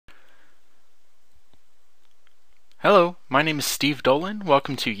Hello, my name is Steve Dolan.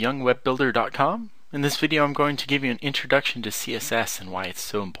 Welcome to YoungWebBuilder.com. In this video I'm going to give you an introduction to CSS and why it's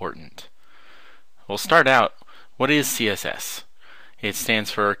so important. We'll start out, what is CSS? It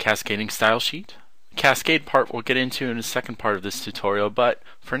stands for Cascading Style Sheet. The cascade part we'll get into in the second part of this tutorial, but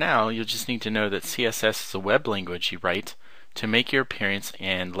for now you'll just need to know that CSS is a web language you write to make your appearance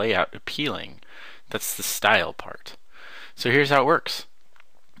and layout appealing. That's the style part. So here's how it works.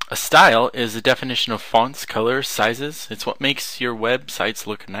 A style is a definition of fonts, colors, sizes. It's what makes your websites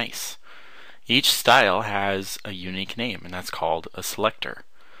look nice. Each style has a unique name, and that's called a selector.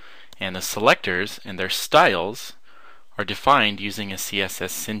 And the selectors and their styles are defined using a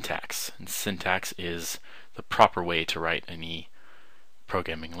CSS syntax. And syntax is the proper way to write any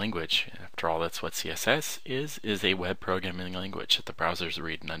programming language. After all, that's what CSS is a web programming language that the browsers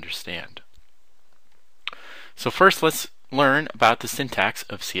read and understand. So first, let's learn about the syntax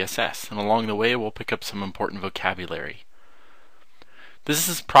of CSS, and along the way we'll pick up some important vocabulary. This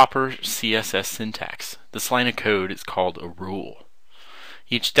is proper CSS syntax. This line of code is called a rule.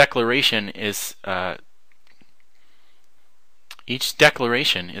 Each declaration is a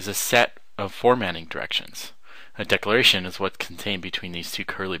set of formatting directions. A declaration is what's contained between these two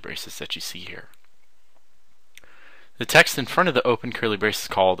curly braces that you see here. The text in front of the open curly brace is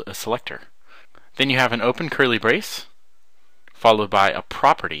called a selector. Then you have an open curly brace followed by a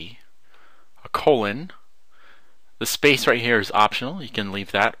property, a colon. The space right here is optional. You can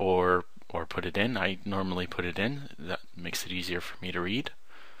leave that or put it in. I normally put it in. That makes it easier for me to read.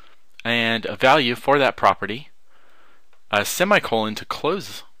 And a value for that property, a semicolon to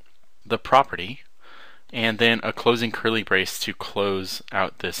close the property, and then a closing curly brace to close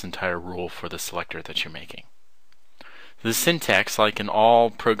out this entire rule for the selector that you're making. The syntax, like in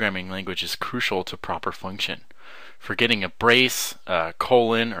all programming language, is crucial to proper function. Forgetting a brace, a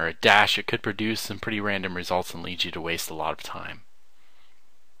colon, or a dash, it could produce some pretty random results and lead you to waste a lot of time.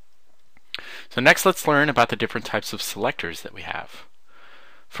 So next, let's learn about the different types of selectors that we have.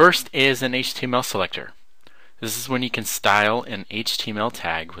 First is an HTML selector. This is when you can style an HTML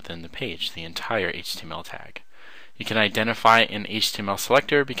tag within the page, the entire HTML tag. You can identify an HTML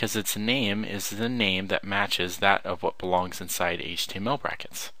selector because its name is the name that matches that of what belongs inside HTML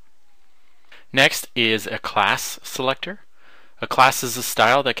brackets. Next is a class selector. A class is a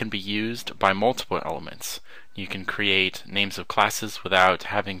style that can be used by multiple elements. You can create names of classes without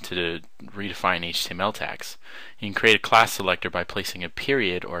having to redefine HTML tags. You can create a class selector by placing a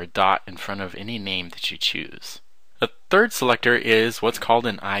period or a dot in front of any name that you choose. A third selector is what's called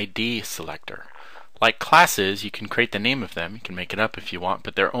an ID selector. Like classes, you can create the name of them, you can make it up if you want,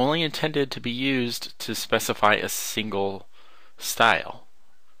 but they're only intended to be used to specify a single style,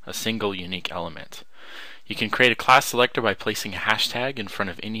 a single unique element. You can create a class selector by placing a hashtag in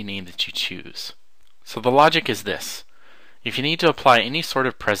front of any name that you choose. So the logic is this. If you need to apply any sort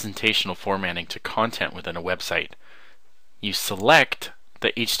of presentational formatting to content within a website, you select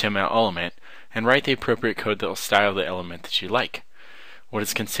the HTML element and write the appropriate code that will style the element that you like. What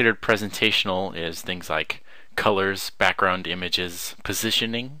is considered presentational is things like colors, background images,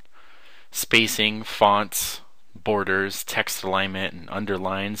 positioning, spacing, fonts, borders, text alignment, and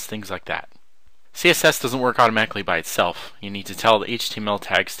underlines, things like that. CSS doesn't work automatically by itself. You need to tell the HTML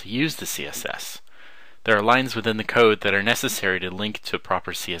tags to use the CSS. There are lines within the code that are necessary to link to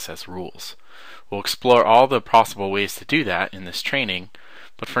proper CSS rules. We'll explore all the possible ways to do that in this training,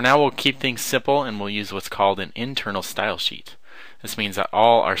 but for now we'll keep things simple and we'll use what's called an internal style sheet. This means that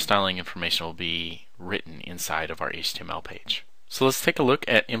all our styling information will be written inside of our HTML page. So let's take a look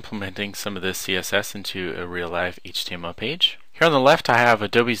at implementing some of this CSS into a real-life HTML page. Here on the left I have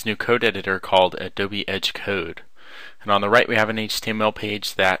Adobe's new code editor called Adobe Edge Code. And on the right we have an HTML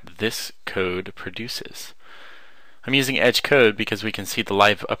page that this code produces. I'm using Edge Code because we can see the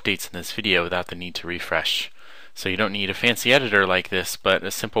live updates in this video without the need to refresh. So you don't need a fancy editor like this, but a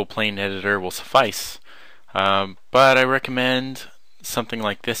simple plain editor will suffice. But I recommend something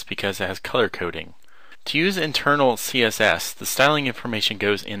like this because it has color coding. To use internal CSS, the styling information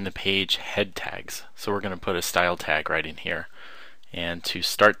goes in the page head tags. So we're going to put a style tag right in here. And to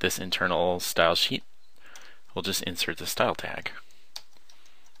start this internal style sheet, we'll just insert the style tag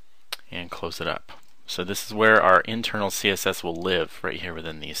and close it up. So this is where our internal CSS will live, right here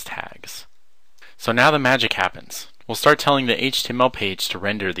within these tags. So now the magic happens. We'll start telling the HTML page to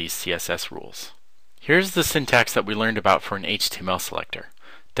render these CSS rules. Here's the syntax that we learned about for an HTML selector.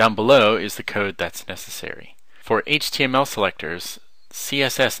 Down below is the code that's necessary. For HTML selectors,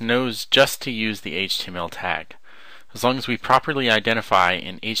 CSS knows just to use the HTML tag. As long as we properly identify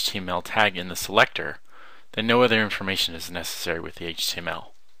an HTML tag in the selector, then no other information is necessary with the HTML.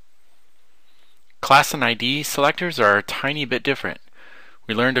 Class and ID selectors are a tiny bit different.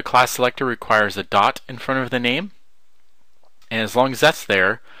 We learned a class selector requires a dot in front of the name, and as long as that's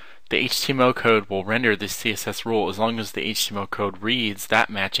there, the HTML code will render the CSS rule as long as the HTML code reads that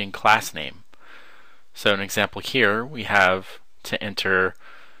matching class name. So an example here, we have to enter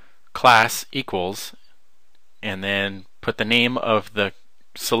class equals and then put the name of the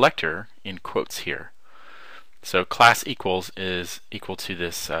selector in quotes here. So class equals is equal to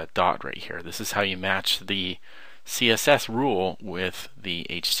this dot right here. This is how you match the CSS rule with the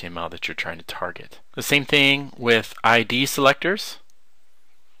HTML that you're trying to target. The same thing with ID selectors,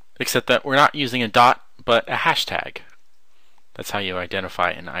 except that we're not using a dot but a hashtag. That's how you identify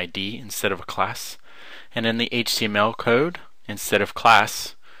an ID instead of a class. And in the HTML code, instead of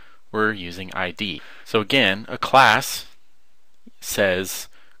class, we're using ID. So again, a class says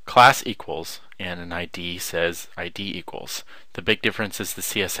class equals and an ID says ID equals. The big difference is the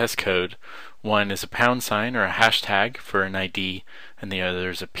CSS code. One is a pound sign or a hashtag for an ID, and the other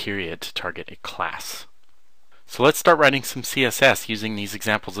is a period to target a class. So let's start writing some CSS using these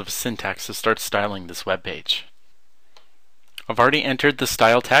examples of syntax to start styling this web page. I've already entered the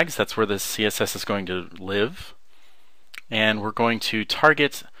style tags. That's where the CSS is going to live. And we're going to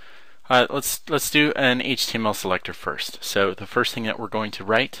target, let's do an HTML selector first. So the first thing that we're going to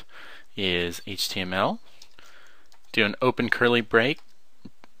write is HTML. Do an open curly bracket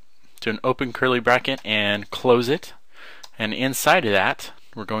and close it. And inside of that,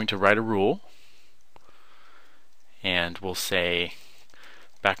 we're going to write a rule. And we'll say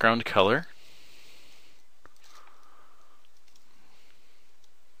background color.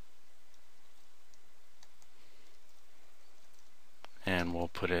 And we'll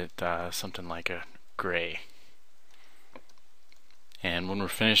put it something like a gray. And when we're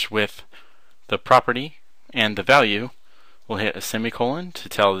finished with the property and the value, we'll hit a semicolon to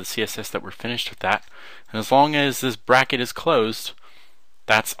tell the CSS that we're finished with that. And as long as this bracket is closed,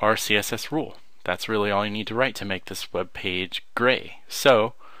 that's our CSS rule. That's really all you need to write to make this web page gray.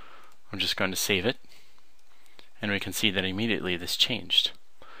 So I'm just going to save it, and we can see that immediately this changed.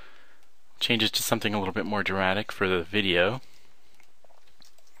 Change it to something a little bit more dramatic for the video.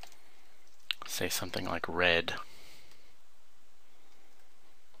 Say something like red.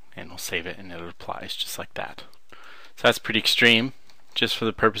 And we'll save it and it applies just like that. So that's pretty extreme. Just for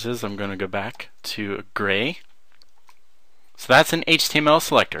the purposes, I'm going to go back to gray. So that's an HTML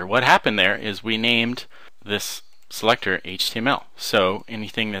selector. What happened there is we named this selector HTML. So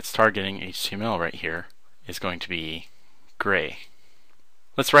anything that's targeting HTML right here is going to be gray.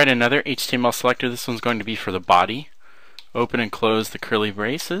 Let's write another HTML selector. This one's going to be for the body. Open and close the curly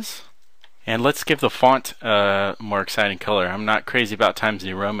braces. And let's give the font a more exciting color. I'm not crazy about Times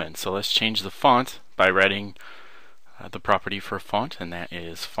New Roman, so let's change the font by writing the property for font, and that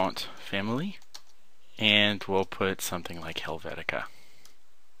is font family. And we'll put something like Helvetica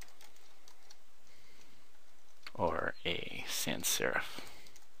or a sans serif.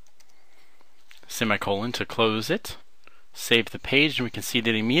 Semicolon to close it. Save the page, and we can see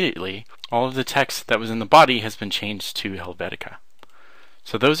that immediately all of the text that was in the body has been changed to Helvetica.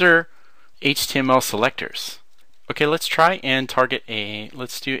 So those are HTML selectors. Okay, let's try and target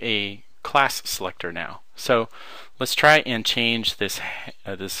let's do a class selector now. So let's try and change this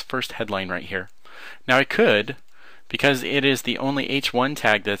this first headline right here. Now I could, because it is the only H1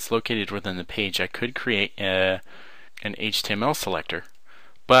 tag that's located within the page, I could create an HTML selector.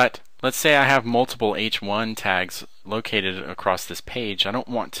 But let's say I have multiple H1 tags located across this page. I don't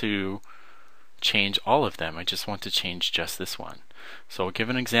want to change all of them. I just want to change just this one. So I'll give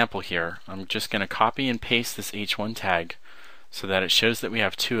an example here. I'm just going to copy and paste this H1 tag so that it shows that we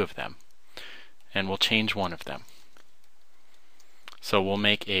have two of them. And we'll change one of them. So we'll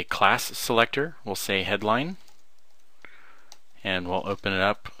make a class selector. We'll say headline. And we'll open it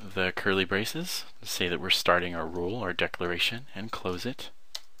up the curly braces to say that we're starting our rule or declaration, and close it.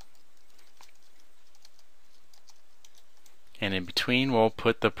 And in between we'll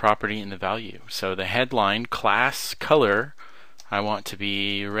put the property and the value. So the headline class color, I want to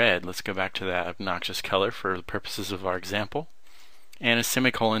be red. Let's go back to that obnoxious color for the purposes of our example. And a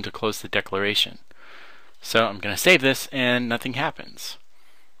semicolon to close the declaration. So I'm going to save this and nothing happens.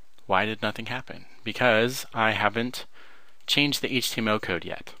 Why did nothing happen? Because I haven't changed the HTML code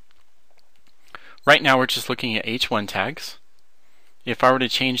yet. Right now we're just looking at H1 tags. If I were to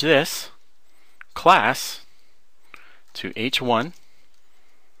change this class to H1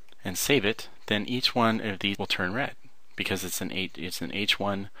 and save it, then each one of these will turn red because it's an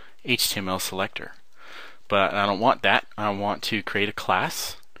H1 HTML selector. But I don't want that. I want to create a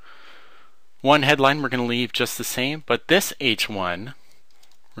class. One headline we're going to leave just the same, but this H1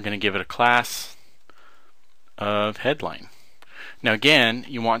 we're going to give it a class of headline. Now again,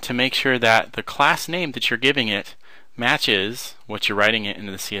 you want to make sure that the class name that you're giving it matches what you're writing it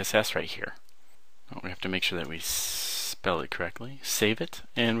into the CSS right here. We have to make sure that we spell it correctly. Save it,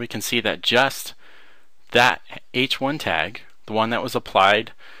 and we can see that just that h1 tag, the one that was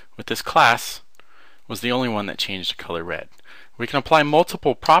applied with this class, was the only one that changed the color red. We can apply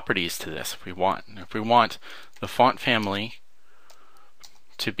multiple properties to this if we want. If we want the font family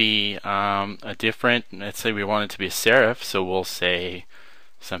to be a different, let's say we want it to be a serif, so we'll say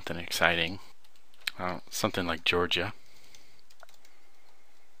something exciting, something like Georgia,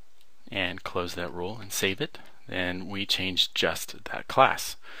 and close that rule and save it. Then we change just that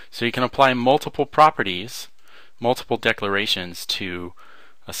class. So you can apply multiple properties, multiple declarations to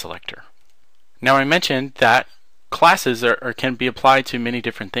a selector. Now I mentioned that classes can be applied to many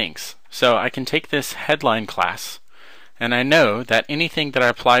different things. So I can take this headline class, and I know that anything that I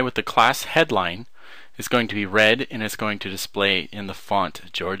apply with the class headline is going to be red, and it's going to display in the font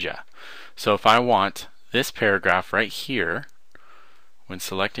Georgia. So if I want this paragraph right here, when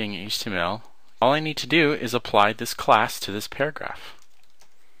selecting HTML, all I need to do is apply this class to this paragraph.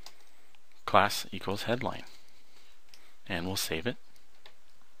 Class equals headline. And we'll save it.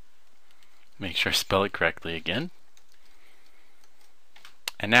 Make sure I spell it correctly again.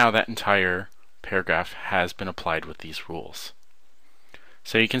 And now that entire paragraph has been applied with these rules.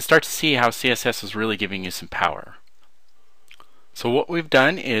 So you can start to see how CSS is really giving you some power. So what we've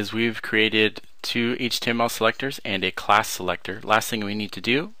done is we've created two HTML selectors and a class selector. Last thing we need to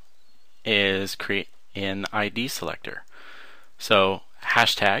do is create an ID selector. So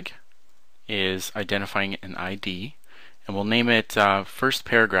hashtag is identifying an ID, and we'll name it first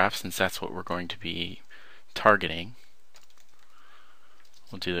paragraph, since that's what we're going to be targeting.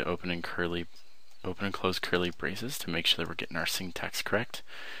 We'll do the open and close curly braces to make sure that we're getting our syntax correct.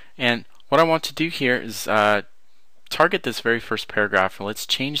 And what I want to do here is target this very first paragraph, and let's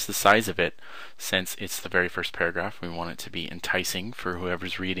change the size of it. Since it's the very first paragraph, we want it to be enticing for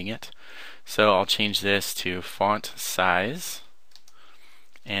whoever's reading it. So I'll change this to font size,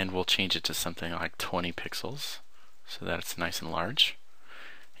 and we'll change it to something like 20 pixels so that it's nice and large,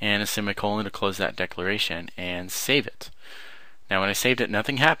 and a semicolon to close that declaration, and save it. Now when I saved it,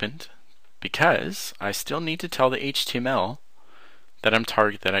 nothing happened, because I still need to tell the HTML that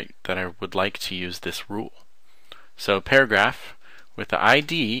I would like to use this rule. So paragraph with the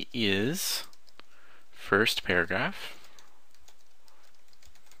ID is first paragraph,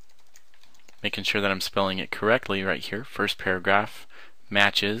 making sure that I'm spelling it correctly right here. First paragraph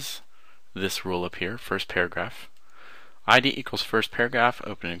matches this rule up here, first paragraph. ID equals first paragraph,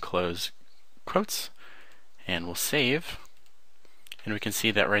 open and close quotes, and we'll save. And we can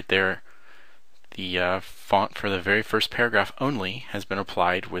see that right there, the font for the very first paragraph only has been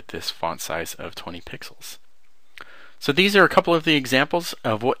applied with this font size of 20 pixels. So these are a couple of the examples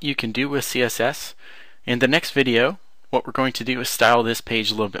of what you can do with CSS. In the next video, what we're going to do is style this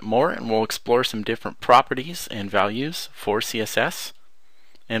page a little bit more, and we'll explore some different properties and values for CSS,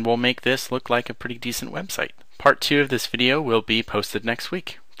 and we'll make this look like a pretty decent website. Part 2 of this video will be posted next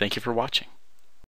week. Thank you for watching.